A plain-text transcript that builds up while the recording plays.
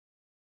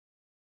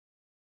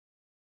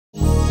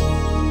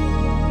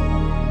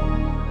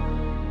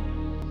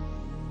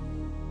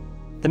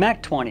The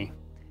MAQ20,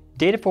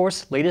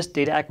 Dataforth's latest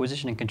data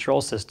acquisition and control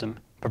system,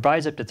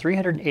 provides up to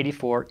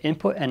 384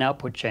 input and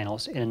output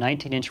channels in a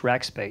 19-inch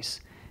rack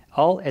space,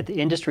 all at the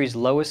industry's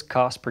lowest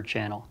cost per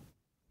channel.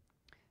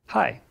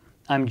 Hi,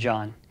 I'm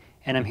John,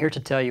 and I'm here to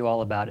tell you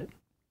all about it.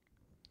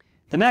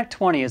 The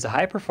MAQ20 is a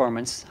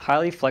high-performance,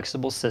 highly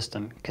flexible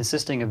system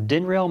consisting of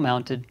DIN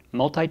rail-mounted,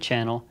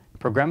 multi-channel,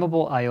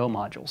 programmable I/O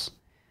modules.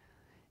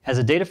 As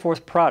a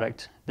Dataforth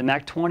product, the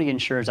MAQ20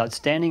 ensures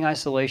outstanding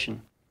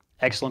isolation,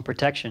 excellent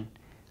protection,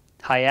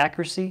 high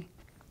accuracy,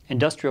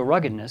 industrial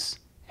ruggedness,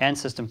 and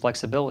system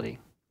flexibility.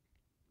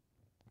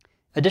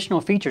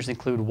 Additional features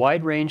include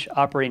wide-range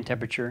operating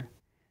temperature,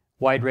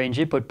 wide-range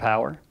input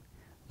power,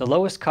 the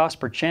lowest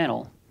cost per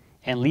channel,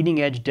 and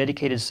leading-edge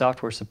dedicated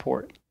software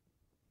support.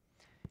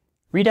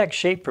 Redax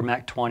Shape for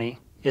MAQ20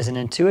 is an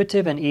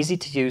intuitive and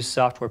easy-to-use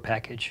software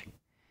package.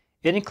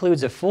 It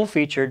includes a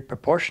full-featured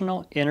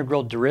proportional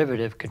integral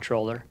derivative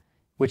controller,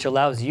 which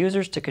allows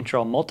users to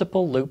control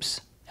multiple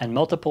loops and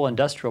multiple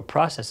industrial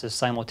processes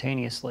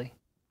simultaneously.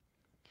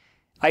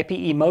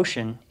 IPE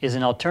Motion is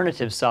an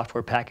alternative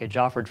software package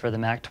offered for the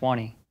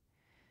MAQ20.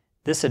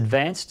 This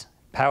advanced,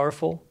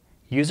 powerful,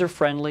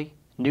 user-friendly,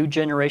 new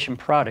generation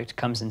product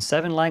comes in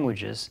 7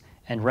 languages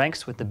and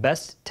ranks with the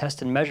best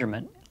test and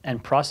measurement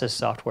and process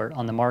software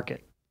on the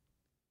market.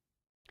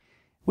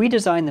 We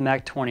designed the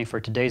MAQ20 for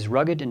today's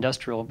rugged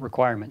industrial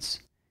requirements,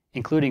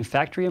 including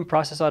factory and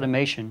process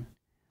automation,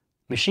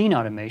 machine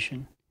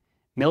automation,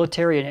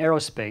 military and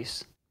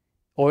aerospace,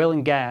 oil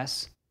and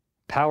gas,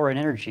 power and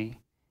energy,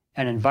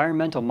 and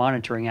environmental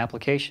monitoring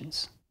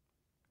applications.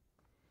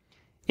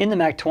 In the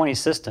MAQ20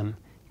 system,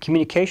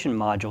 communication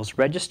modules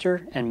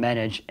register and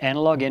manage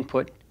analog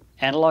input,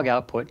 analog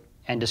output,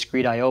 and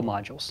discrete I/O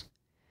modules.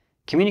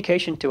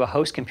 Communication to a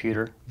host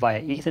computer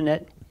via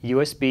Ethernet,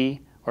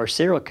 USB, or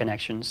serial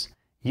connections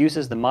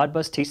uses the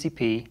Modbus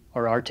TCP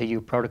or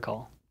RTU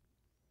protocol.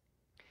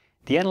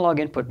 The analog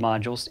input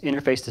modules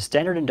interface to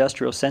standard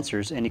industrial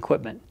sensors and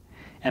equipment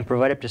and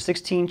provide up to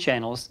 16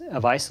 channels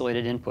of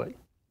isolated input.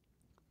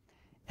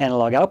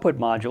 Analog output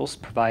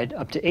modules provide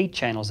up to 8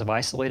 channels of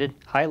isolated,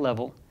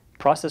 high-level,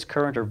 process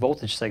current or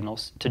voltage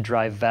signals to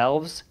drive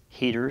valves,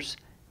 heaters,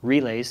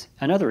 relays,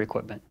 and other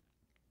equipment.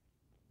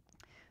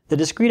 The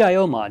discrete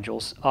I/O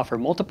modules offer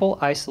multiple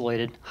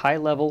isolated,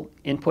 high-level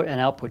input and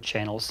output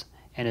channels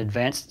and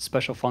advanced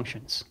special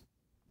functions.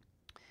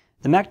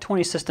 The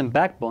MAQ20 system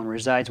backbone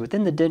resides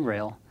within the DIN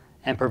rail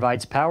and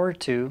provides power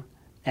to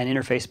and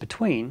interface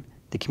between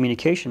the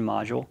communication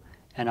module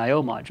and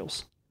I/O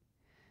modules.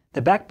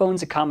 The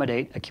backbones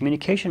accommodate a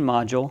communication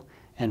module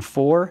and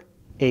 4,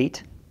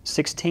 8,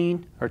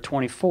 16, or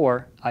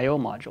 24 I/O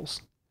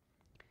modules.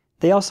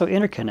 They also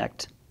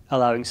interconnect,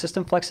 allowing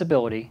system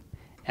flexibility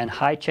and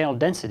high channel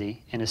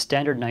density in a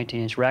standard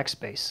 19-inch rack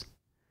space.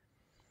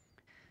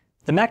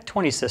 The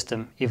MAQ20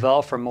 system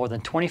evolved from more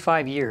than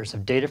 25 years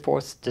of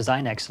Dataforth's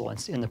design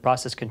excellence in the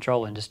process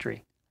control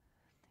industry.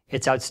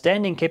 Its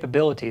outstanding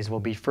capabilities will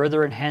be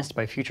further enhanced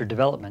by future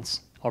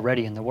developments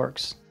already in the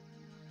works.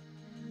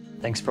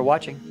 Thanks for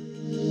watching.